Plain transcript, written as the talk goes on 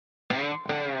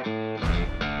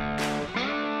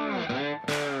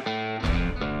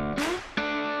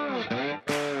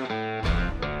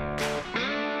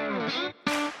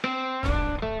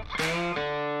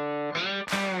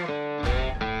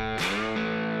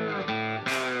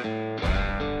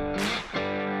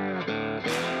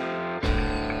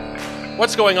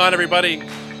What's going on, everybody?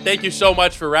 Thank you so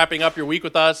much for wrapping up your week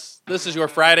with us. This is your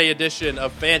Friday edition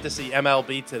of Fantasy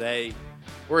MLB Today.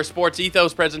 We're a Sports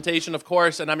Ethos presentation, of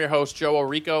course, and I'm your host, Joe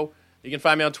Orico. You can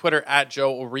find me on Twitter at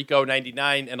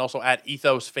JoeOrico99 and also at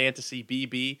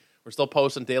EthosFantasyBB. We're still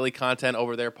posting daily content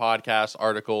over there, podcasts,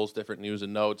 articles, different news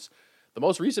and notes. The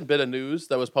most recent bit of news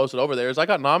that was posted over there is I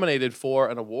got nominated for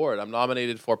an award. I'm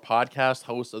nominated for Podcast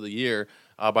Host of the Year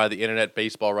by the Internet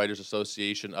Baseball Writers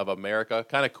Association of America.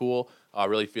 Kind of cool. I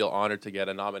really feel honored to get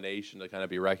a nomination to kind of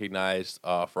be recognized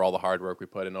for all the hard work we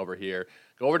put in over here.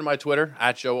 Go over to my Twitter,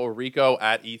 at Joe Orico,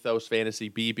 at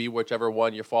EthosFantasyBB, whichever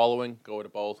one you're following. Go to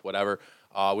both, whatever.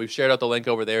 We've shared out the link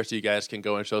over there so you guys can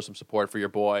go and show some support for your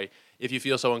boy if you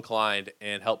feel so inclined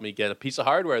and help me get a piece of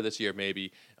hardware this year,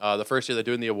 maybe. The first year they're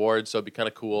doing the awards, so it'd be kind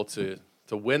of cool to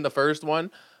win the first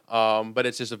one. But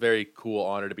it's just a very cool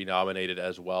honor to be nominated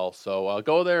as well. So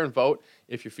go there and vote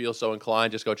if you feel so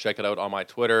inclined. Just go check it out on my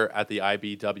Twitter at the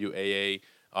IBWAA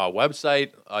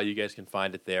website. You guys can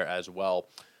find it there as well.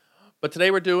 But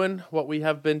today we're doing what we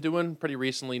have been doing pretty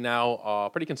recently now,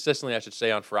 pretty consistently, I should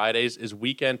say, on Fridays, is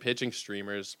weekend pitching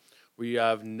streamers. We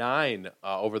have 9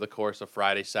 over the course of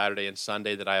Friday, Saturday, and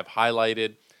Sunday that I have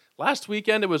highlighted. Last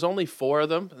weekend, it was only 4 of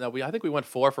them. Now, I think we went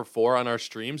 4 for 4 on our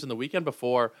streams, and the weekend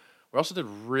before, we also did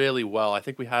really well. I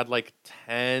think we had like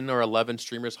 10 or 11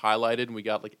 streamers highlighted, and we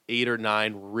got like 8 or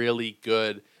 9 really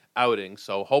good outings.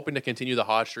 So hoping to continue the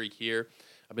hot streak here.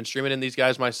 I've been streaming in these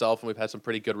guys myself, and we've had some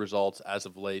pretty good results as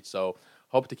of late. So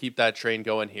hope to keep that train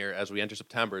going here as we enter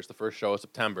September. It's the first show of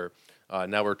September.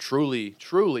 Now we're truly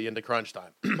into crunch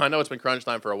time. I know it's been crunch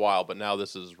time for a while, but now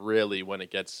this is really when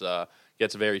it gets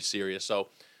very serious. So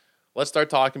let's start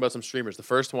talking about some streamers. The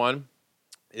first one,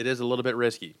 it is a little bit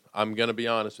risky. I'm going to be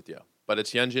honest with you. But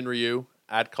it's Hyunjin Ryu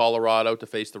at Colorado to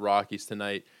face the Rockies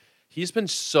tonight. He's been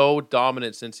so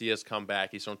dominant since he has come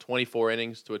back. He's thrown 24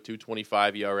 innings to a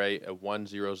 2.25 ERA, a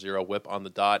 1.00 whip on the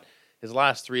dot. His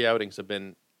last 3 outings have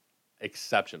been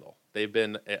exceptional. They've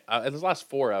been, his last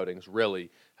 4 outings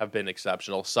really have been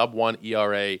exceptional. Sub-1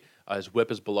 ERA. His whip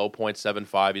is below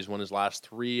 .75. He's won his last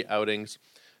 3 outings.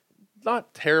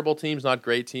 Not terrible teams, not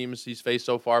great teams he's faced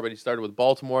so far, but he started with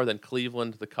Baltimore, then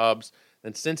Cleveland, the Cubs,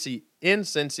 then Cincy,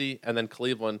 and then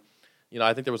Cleveland. You know,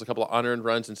 I think there was a couple of unearned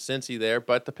runs in Cincy there,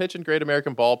 but the pitch in Great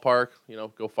American Ballpark,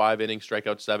 go 5 innings, strike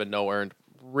out 7, no earned.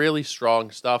 Really strong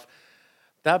stuff.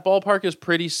 That ballpark is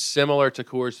pretty similar to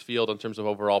Coors Field in terms of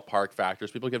overall park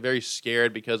factors. People get very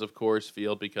scared because of Coors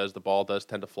Field because the ball does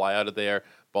tend to fly out of there.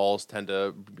 Balls tend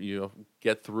to,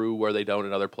 get through where they don't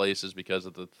in other places because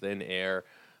of the thin air.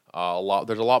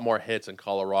 There's a lot more hits in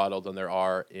Colorado than there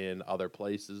are in other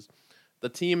places. The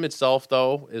team itself,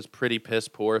 though, is pretty piss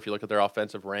poor. If you look at their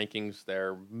offensive rankings,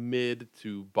 they're mid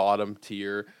to bottom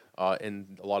tier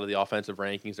in a lot of the offensive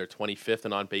rankings. They're 25th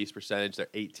in on-base percentage. They're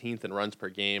 18th in runs per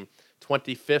game,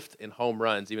 25th in home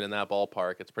runs, even in that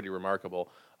ballpark. It's pretty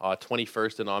remarkable.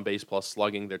 21st in on-base plus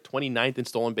slugging. They're 29th in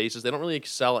stolen bases. They don't really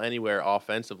excel anywhere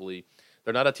offensively.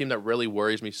 They're not a team that really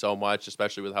worries me so much,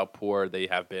 especially with how poor they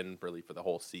have been really for the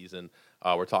whole season.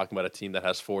 We're talking about a team that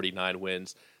has 49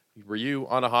 wins. Ryu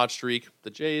on a hot streak. The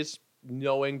Jays,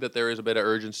 knowing that there is a bit of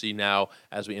urgency now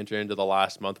as we enter into the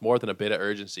last month, more than a bit of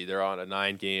urgency. They're on a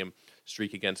 9-game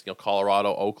streak against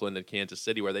Colorado, Oakland, and Kansas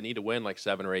City, where they need to win like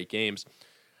 7 or 8 games.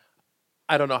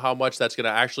 I don't know how much that's going to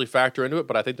actually factor into it,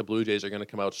 but I think the Blue Jays are going to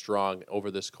come out strong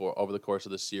over the course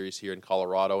of this series here in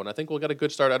Colorado, and I think we'll get a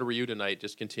good start out of Ryu tonight,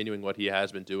 just continuing what he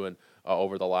has been doing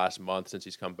over the last month since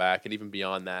he's come back, and even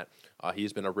beyond that,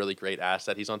 he's been a really great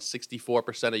asset. He's on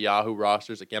 64% of Yahoo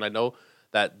rosters. Again, I know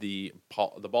that the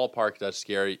ballpark does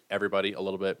scare everybody a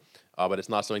little bit, but it's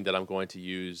not something that I'm going to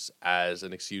use as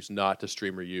an excuse not to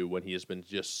stream Ryu when he has been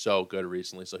just so good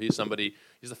recently. So he's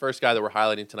the first guy that we're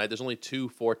highlighting tonight. There's only 2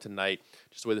 for tonight,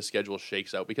 just the way the schedule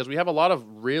shakes out, because we have a lot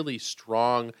of really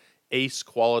strong ace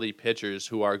quality pitchers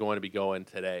who are going to be going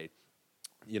today.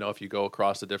 If you go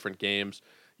across the different games,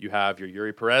 you have your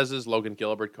Yuri Perez's, Logan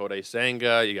Gilbert, Kodai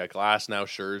Senga, you got Glasnow,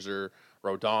 Scherzer,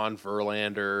 Rodon,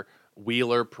 Verlander,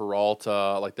 Wheeler,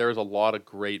 Peralta. Like, there's a lot of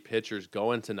great pitchers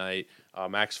going tonight.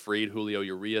 Max Fried, Julio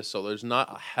Urias. So there's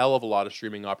not a hell of a lot of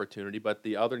streaming opportunity. But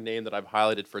the other name that I've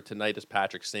highlighted for tonight is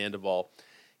Patrick Sandoval.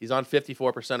 He's on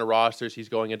 54% of rosters. He's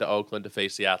going into Oakland to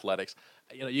face the Athletics.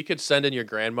 You could send in your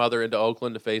grandmother into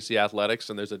Oakland to face the Athletics,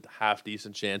 and there's a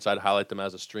half-decent chance I'd highlight them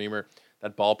as a streamer.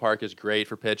 That ballpark is great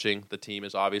for pitching. The team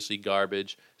is obviously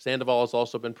garbage. Sandoval has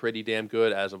also been pretty damn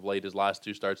good as of late. His last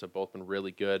 2 starts have both been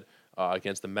really good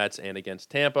against the Mets and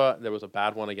against Tampa. There was a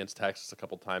bad one against Texas a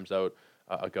couple times out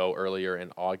ago earlier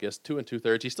in August. 2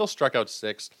 2/3. He still struck out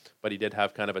 6, but he did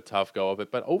have kind of a tough go of it.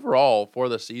 But overall, for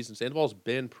the season, Sandoval's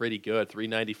been pretty good.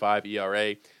 3.95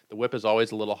 ERA. The whip is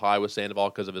always a little high with Sandoval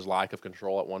because of his lack of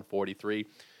control at 143.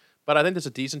 But I think there's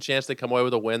a decent chance they come away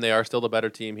with a win. They are still the better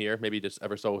team here, maybe just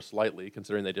ever so slightly,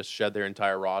 considering they just shed their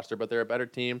entire roster. But they're a better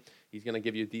team. He's going to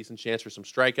give you a decent chance for some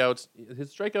strikeouts.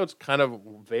 His strikeouts kind of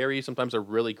vary. Sometimes they're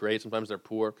really great. Sometimes they're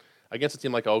poor. Against a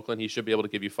team like Oakland, he should be able to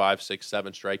give you 5, 6,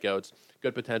 7 strikeouts.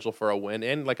 Good potential for a win.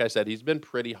 And like I said, he's been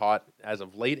pretty hot as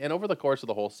of late and over the course of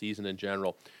the whole season in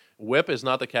general. Whip is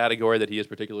not the category that he is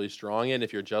particularly strong in.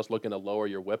 If you're just looking to lower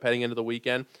your whip heading into the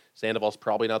weekend, Sandoval's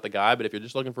probably not the guy. But if you're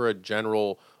just looking for a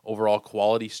general overall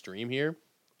quality stream here,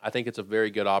 I think it's a very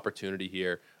good opportunity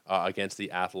here against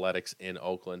the Athletics in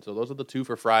Oakland. So those are the two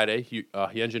for Friday.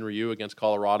 Hyunjin Ryu against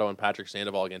Colorado and Patrick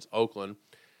Sandoval against Oakland.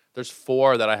 There's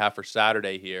 4 that I have for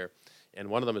Saturday here. And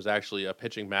one of them is actually a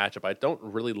pitching matchup. I don't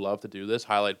really love to do this,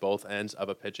 highlight both ends of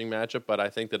a pitching matchup, but I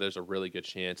think that there's a really good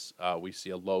chance we see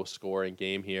a low-scoring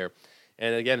game here.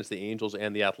 And again, it's the Angels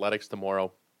and the Athletics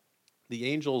tomorrow. The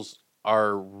Angels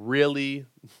are really,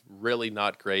 really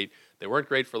not great. They weren't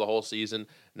great for the whole season.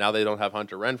 Now they don't have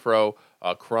Hunter Renfroe,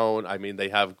 Crone. I mean, they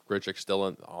have Grichuk still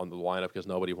on the lineup because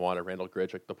nobody wanted Randall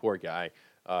Grichuk, the poor guy.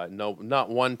 Not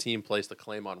one team placed a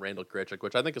claim on Randall Grichuk,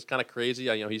 which I think is kind of crazy.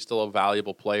 He's still a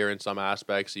valuable player in some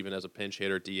aspects, even as a pinch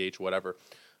hitter, DH, whatever.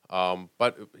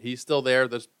 But he's still there.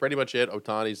 That's pretty much it.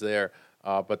 Ohtani's there.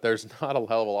 But there's not a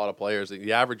hell of a lot of players.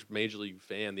 The average Major League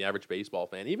fan, the average baseball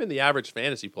fan, even the average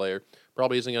fantasy player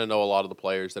probably isn't going to know a lot of the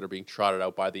players that are being trotted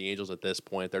out by the Angels at this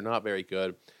point. They're not very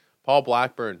good. Paul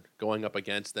Blackburn going up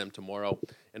against them tomorrow.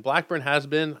 And Blackburn has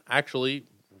been actually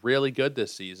really good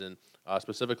this season.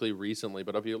 Specifically recently,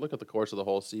 but if you look at the course of the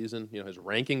whole season, his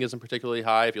ranking isn't particularly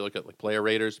high. If you look at like player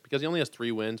raters, because he only has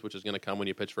 3 wins, which is going to come when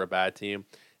you pitch for a bad team,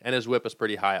 and his whip is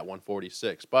pretty high at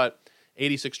 146. But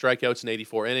 86 strikeouts in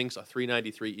 84 innings, a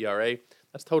 3.93 ERA.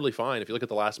 That's totally fine. If you look at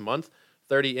the last month,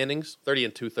 30 innings, 30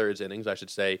 and 2/3 innings, I should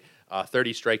say,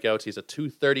 30 strikeouts. He's a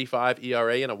 2.35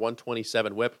 ERA and a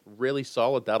 127 whip. Really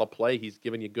solid. That'll play. He's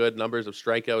given you good numbers of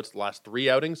strikeouts the last 3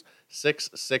 outings, 6,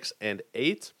 6, and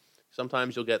 8.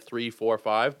 Sometimes you'll get 3, 4,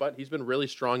 5, but he's been really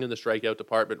strong in the strikeout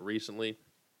department recently.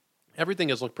 Everything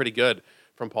has looked pretty good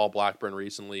from Paul Blackburn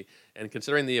recently. And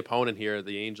considering the opponent here,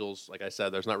 the Angels, like I said,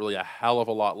 there's not really a hell of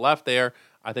a lot left there.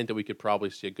 I think that we could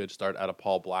probably see a good start out of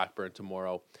Paul Blackburn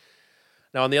tomorrow.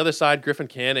 Now, on the other side, Griffin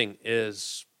Canning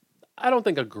is, I don't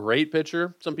think, a great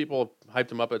pitcher. Some people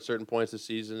hyped him up at certain points this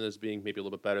season as being maybe a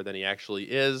little bit better than he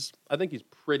actually is. I think he's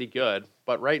pretty good.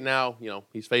 But right now,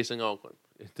 he's facing Oakland.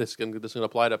 This is going to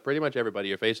apply to pretty much everybody.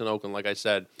 You're facing Oakland, like I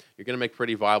said. You're going to make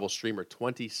pretty viable streamer.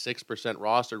 26%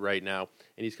 rostered right now,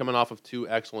 and he's coming off of 2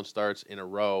 excellent starts in a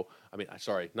row. I mean,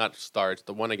 sorry, not starts.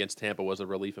 The one against Tampa was a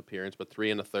relief appearance, but 3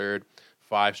 1/3,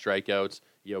 5 strikeouts.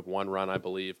 You have 1 run, I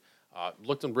believe.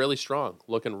 Looking really strong.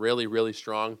 Looking really, really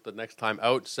strong. The next time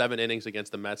out, 7 innings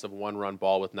against the Mets of 1-run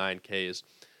ball with 9 Ks.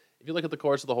 If you look at the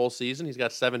course of the whole season, he's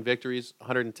got 7 victories,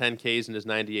 110 Ks in his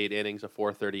 98 innings, a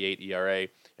 4.38 ERA,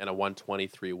 and a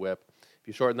 1.23 whip. If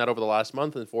you shorten that over the last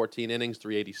month, in 14 innings,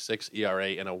 3.86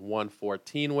 ERA, and a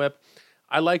 1.14 whip.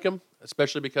 I like him,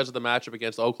 especially because of the matchup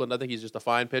against Oakland. I think he's just a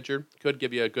fine pitcher. Could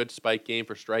give you a good spike game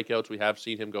for strikeouts. We have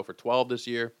seen him go for 12 this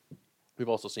year. We've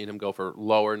also seen him go for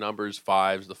lower numbers,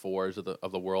 5s, the 4s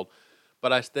of the world.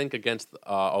 But I think against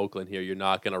Oakland here, you're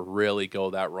not going to really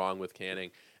go that wrong with Canning.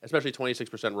 Especially 26%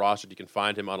 rostered. You can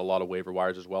find him on a lot of waiver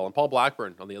wires as well. And Paul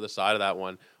Blackburn, on the other side of that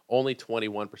one, only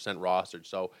 21% rostered.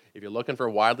 So if you're looking for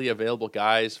widely available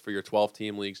guys for your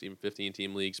 12-team leagues, even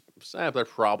 15-team leagues, they're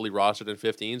probably rostered in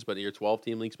 15s, but in your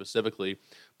 12-team league specifically,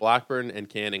 Blackburn and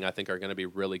Canning, I think, are going to be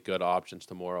really good options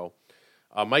tomorrow.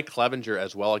 Mike Clevenger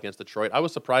as well against Detroit. I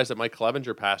was surprised that Mike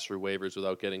Clevenger passed through waivers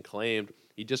without getting claimed.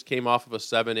 He just came off of a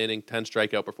 7-inning,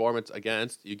 10-strikeout performance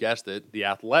against, you guessed it, the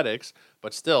Athletics.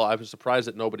 But still, I was surprised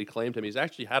that nobody claimed him. He's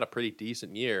actually had a pretty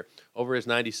decent year. Over his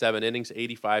 97 innings,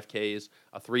 85 Ks,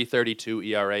 a 3.32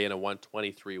 ERA, and a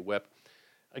 1.23 whip.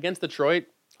 Against Detroit,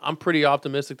 I'm pretty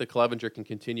optimistic that Clevenger can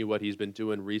continue what he's been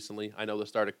doing recently. I know the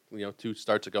start of, 2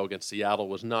 starts ago against Seattle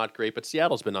was not great, but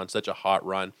Seattle's been on such a hot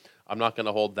run. I'm not going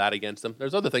to hold that against him.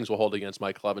 There's other things we'll hold against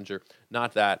Mike Clevenger,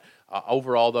 not that.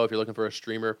 Overall, though, if you're looking for a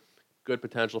streamer, good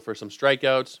potential for some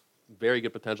strikeouts, very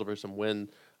good potential for some win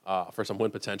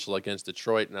potential against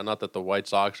Detroit. Now, not that the White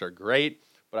Sox are great,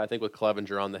 but I think with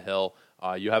Clevenger on the hill,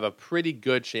 you have a pretty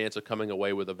good chance of coming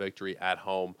away with a victory at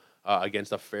home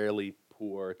against a fairly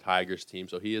poor Tigers team.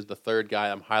 So he is the 3rd guy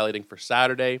I'm highlighting for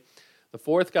Saturday. The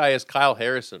 4th guy is Kyle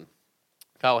Harrison.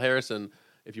 Kyle Harrison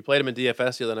If you played him in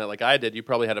DFS the other night like I did, you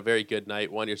probably had a very good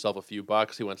night, won yourself a few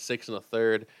bucks. He went 6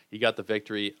 1/3. He got the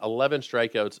victory. 11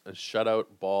 strikeouts, a shutout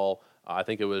ball. I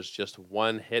think it was just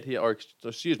one hit,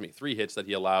 3 hits that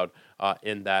he allowed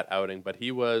in that outing. But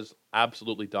he was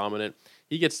absolutely dominant.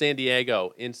 He gets San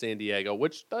Diego in San Diego,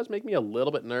 which does make me a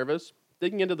little bit nervous.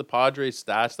 Digging into the Padres'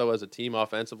 stats, though, as a team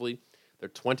offensively, they're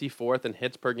 24th in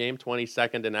hits per game,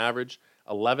 22nd in average,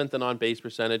 11th in on-base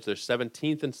percentage. They're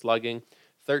 17th in slugging,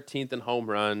 13th in home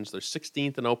runs. They're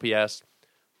 16th in OPS.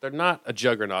 They're not a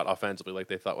juggernaut offensively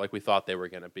like we thought they were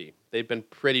going to be. They've been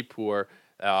pretty poor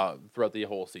throughout the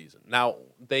whole season. Now,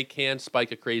 they can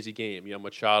spike a crazy game.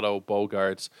 Machado,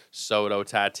 Bogarts, Soto,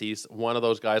 Tatis, one of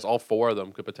those guys, all 4 of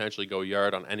them could potentially go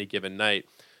yard on any given night.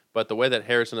 But the way that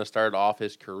Harrison has started off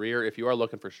his career, if you are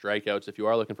looking for strikeouts, if you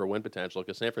are looking for win potential,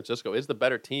 because San Francisco is the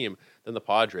better team than the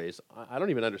Padres, I don't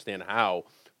even understand how,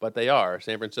 but they are.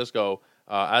 San Francisco,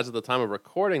 as of the time of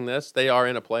recording this, they are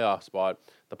in a playoff spot.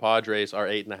 The Padres are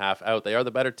 8.5 out. They are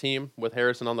the better team with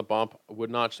Harrison on the bump.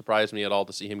 Would not surprise me at all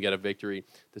to see him get a victory,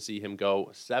 to see him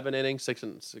go 7 innings, 6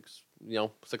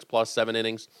 plus 7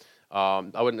 innings.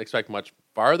 I wouldn't expect much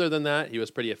farther than that. He was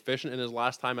pretty efficient in his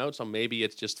last time out, so maybe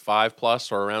it's just 5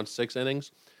 plus or around 6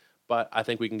 innings. But I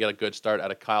think we can get a good start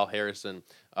out of Kyle Harrison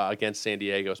against San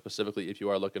Diego, specifically if you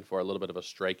are looking for a little bit of a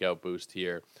strikeout boost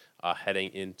here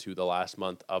heading into the last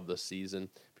month of the season.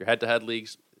 If you're head-to-head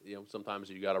leagues, sometimes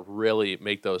you got to really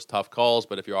make those tough calls.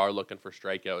 But if you are looking for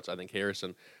strikeouts, I think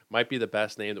Harrison might be the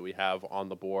best name that we have on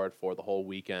the board for the whole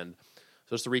weekend.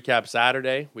 So just to recap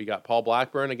Saturday, we got Paul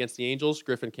Blackburn against the Angels,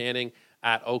 Griffin Canning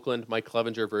at Oakland, Mike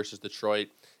Clevenger versus Detroit,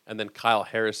 and then Kyle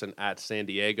Harrison at San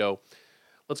Diego.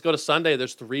 Let's go to Sunday.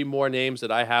 There's 3 more names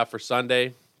that I have for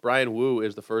Sunday. Brian Wu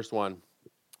is the first one.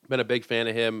 Been a big fan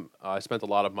of him. I spent a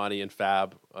lot of money in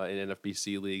FAB, in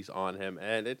NFBC leagues on him,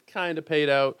 and it kind of paid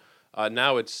out.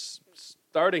 Now it's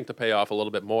starting to pay off a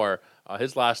little bit more.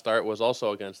 His last start was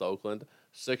also against Oakland.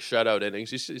 6 shutout innings.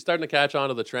 He's starting to catch on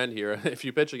to the trend here. If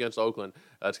you pitch against Oakland,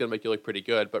 it's going to make you look pretty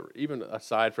good. But even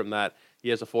aside from that, he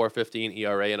has a 4.15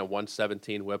 ERA and a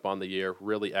 1.17 WHIP on the year.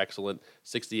 Really excellent.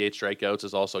 68 strikeouts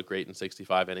is also great in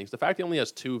 65 innings. The fact he only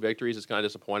has 2 victories is kind of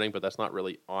disappointing, but that's not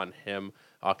really on him,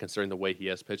 considering the way he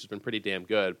has pitched. It's been pretty damn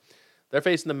good. They're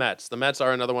facing the Mets. The Mets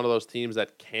are another one of those teams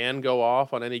that can go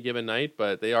off on any given night,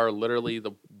 but they are literally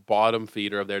the bottom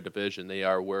feeder of their division. They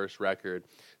are worse record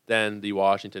than the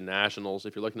Washington Nationals.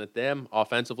 If you're looking at them,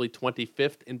 offensively,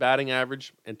 25th in batting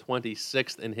average and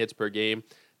 26th in hits per game,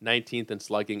 19th in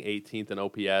slugging, 18th in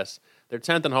OPS. They're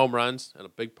 10th in home runs, and a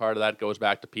big part of that goes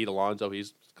back to Pete Alonso.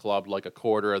 He's clubbed like a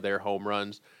quarter of their home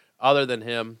runs. Other than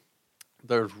him,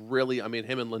 there's really, him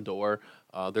and Lindor,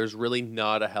 there's really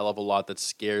not a hell of a lot that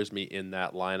scares me in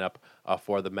that lineup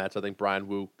for the Mets. I think Brian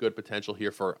Wu, good potential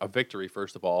here for a victory,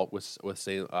 first of all, with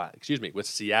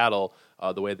Seattle,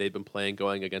 the way they've been playing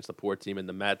going against the poor team in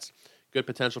the Mets. Good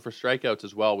potential for strikeouts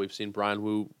as well. We've seen Brian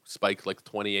Wu spike like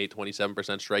 28, 27%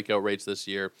 strikeout rates this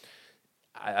year.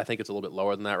 I think it's a little bit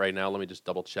lower than that right now. Let me just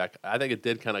double check. I think it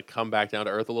did kind of come back down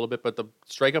to earth a little bit, but the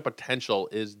strikeout potential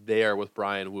is there with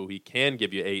Brian Wu. He can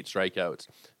give you 8 strikeouts.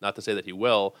 Not to say that he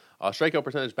will. Strikeout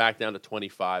percentage back down to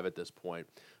 25 at this point.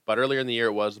 But earlier in the year,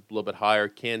 it was a little bit higher.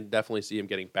 Can definitely see him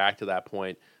getting back to that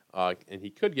point. And he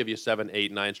could give you 7,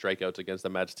 8, 9 strikeouts against the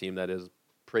Mets team that is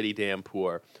pretty damn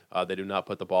poor. They do not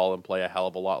put the ball in play a hell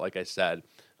of a lot, like I said.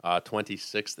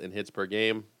 26th in hits per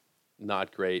game.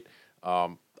 Not great.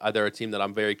 They're a team that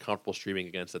I'm very comfortable streaming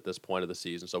against at this point of the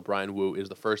season. So Brian Wu is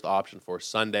the first option for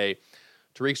Sunday.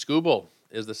 Tarik Skubal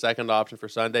is the second option for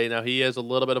Sunday. Now, he is a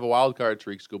little bit of a wild card,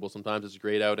 Tarik Skubal. Sometimes it's a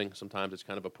great outing. Sometimes it's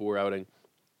kind of a poor outing.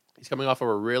 He's coming off of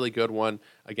a really good one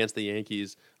against the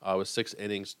Yankees with 6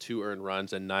 innings, 2 earned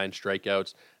runs, and 9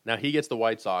 strikeouts. Now, he gets the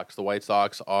White Sox. The White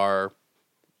Sox are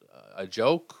a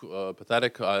joke,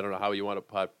 pathetic. I don't know how you want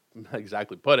to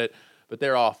exactly put it, but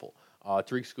they're awful.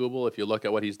 Tarik Skubal, if you look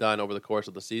at what he's done over the course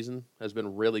of the season, has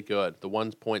been really good. The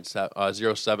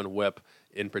 1.07 WHIP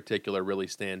in particular really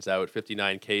stands out.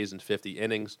 59 Ks in 50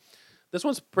 innings. This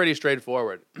one's pretty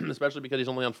straightforward, especially because he's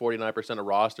only on 49% of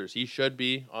rosters. He should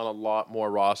be on a lot more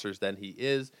rosters than he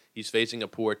is. He's facing a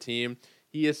poor team.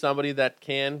 He is somebody that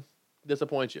can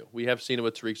disappoint you. We have seen it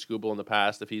with Tarik Skubal in the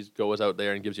past. If he goes out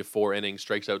there and gives you 4 innings,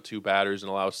 strikes out 2 batters, and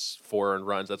allows 4 earned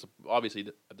runs, that's obviously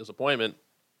a disappointment.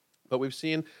 But we've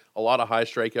seen a lot of high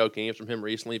strikeout games from him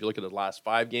recently. If you look at the last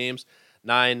 5 games,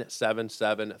 9, 7,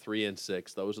 7, 3, and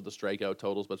 6. Those are the strikeout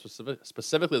totals. But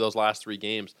specifically those last 3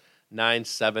 games, 9,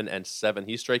 7, and 7.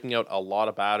 He's striking out a lot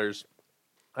of batters.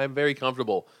 I'm very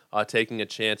comfortable taking a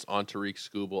chance on Tariq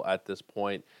Skubal at this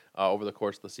point. Over the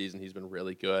course of the season, he's been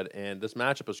really good, and this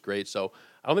matchup was great. So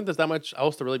I don't think there's that much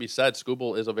else to really be said.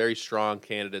 Skubal is a very strong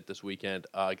candidate this weekend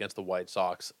against the White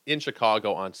Sox in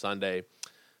Chicago on Sunday.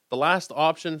 The last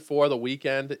option for the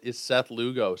weekend is Seth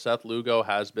Lugo. Seth Lugo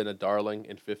has been a darling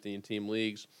in 15-team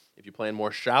leagues. If you play in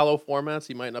more shallow formats,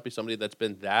 he might not be somebody that's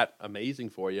been that amazing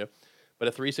for you. But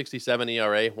a 3.67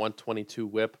 ERA, 122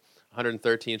 WHIP,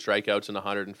 113 strikeouts in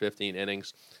 115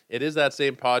 innings. It is that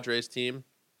same Padres team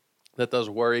that does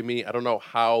worry me. I don't know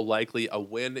how likely a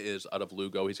win is out of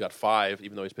Lugo. He's got 5,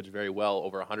 even though he's pitched very well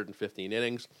over 115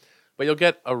 innings. But you'll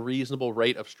get a reasonable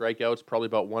rate of strikeouts, probably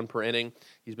about 1 per inning.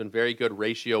 He's been very good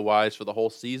ratio-wise for the whole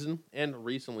season, and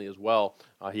recently as well.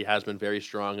 He has been very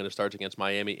strong in his starts against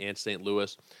Miami and St.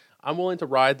 Louis. I'm willing to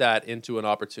ride that into an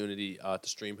opportunity to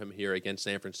stream him here against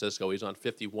San Francisco. He's on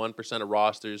 51% of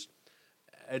rosters.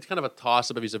 It's kind of a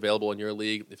toss-up if he's available in your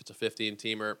league. If it's a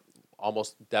 15-teamer,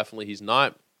 almost definitely he's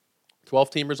not.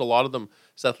 12-teamers, a lot of them,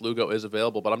 Seth Lugo is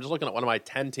available, but I'm just looking at one of my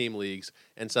 10-team leagues,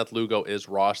 and Seth Lugo is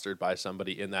rostered by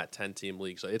somebody in that 10-team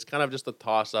league. So it's kind of just a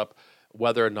toss-up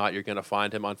whether or not you're going to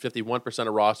find him. On 51%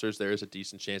 of rosters, there is a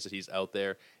decent chance that he's out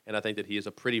there, and I think that he is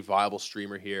a pretty viable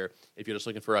streamer here. If you're just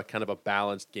looking for a kind of a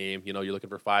balanced game, you're looking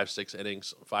for 5-6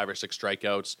 innings, 5 or 6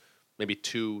 strikeouts, maybe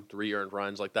 2-3 earned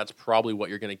runs, like that's probably what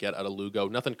you're going to get out of Lugo.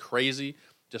 Nothing crazy,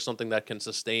 just something that can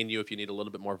sustain you if you need a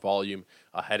little bit more volume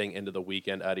heading into the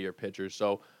weekend out of your pitchers.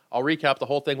 So I'll recap the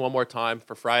whole thing one more time.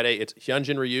 For Friday, it's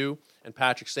Hyunjin Ryu and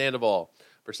Patrick Sandoval.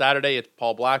 For Saturday, it's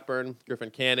Paul Blackburn,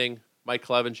 Griffin Canning, Mike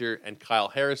Clevenger, and Kyle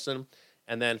Harrison.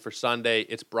 And then for Sunday,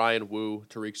 it's Brian Wu,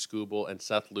 Tariq Skubal, and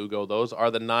Seth Lugo. Those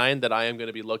are the 9 that I am going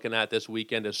to be looking at this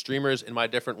weekend as streamers in my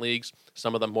different leagues.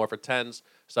 Some of them more for 10s,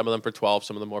 some of them for 12s,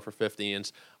 some of them more for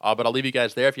 15s. But I'll leave you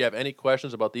guys there. If you have any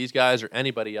questions about these guys or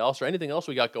anybody else or anything else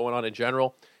we got going on in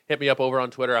general, hit me up over on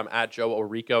Twitter. I'm at Joe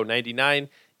Orico99.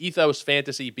 Ethos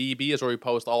Fantasy BB is where we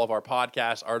post all of our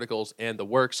podcasts, articles, and the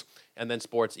works. And then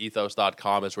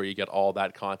sportsethos.com is where you get all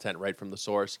that content right from the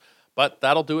source. But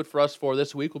that'll do it for us for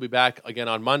this week. We'll be back again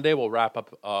on Monday. We'll wrap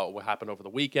up what happened over the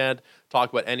weekend,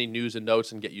 talk about any news and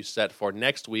notes, and get you set for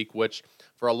next week, which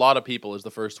for a lot of people is the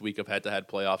first week of head-to-head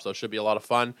playoffs. So it should be a lot of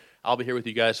fun. I'll be here with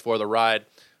you guys for the ride.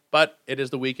 But it is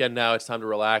the weekend now. It's time to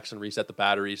relax and reset the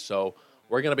batteries. So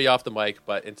we're going to be off the mic.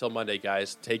 But until Monday,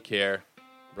 guys, take care,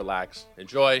 relax,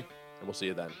 enjoy, and we'll see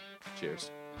you then. Cheers.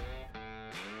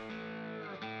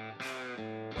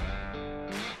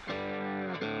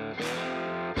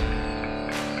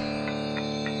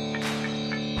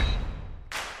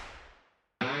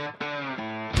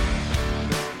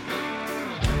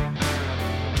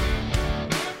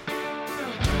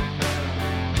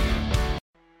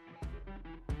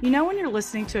 You know when you're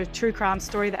listening to a true crime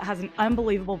story that has an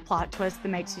unbelievable plot twist that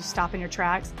makes you stop in your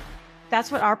tracks?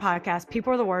 That's what our podcast,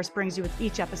 People Are the Worst, brings you with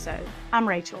each episode. I'm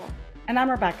Rachel. And I'm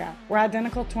Rebecca. We're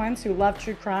identical twins who love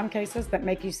true crime cases that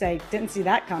make you say, didn't see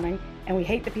that coming, and we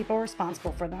hate the people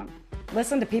responsible for them.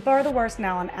 Listen to People Are the Worst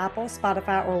now on Apple,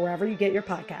 Spotify, or wherever you get your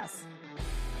podcasts.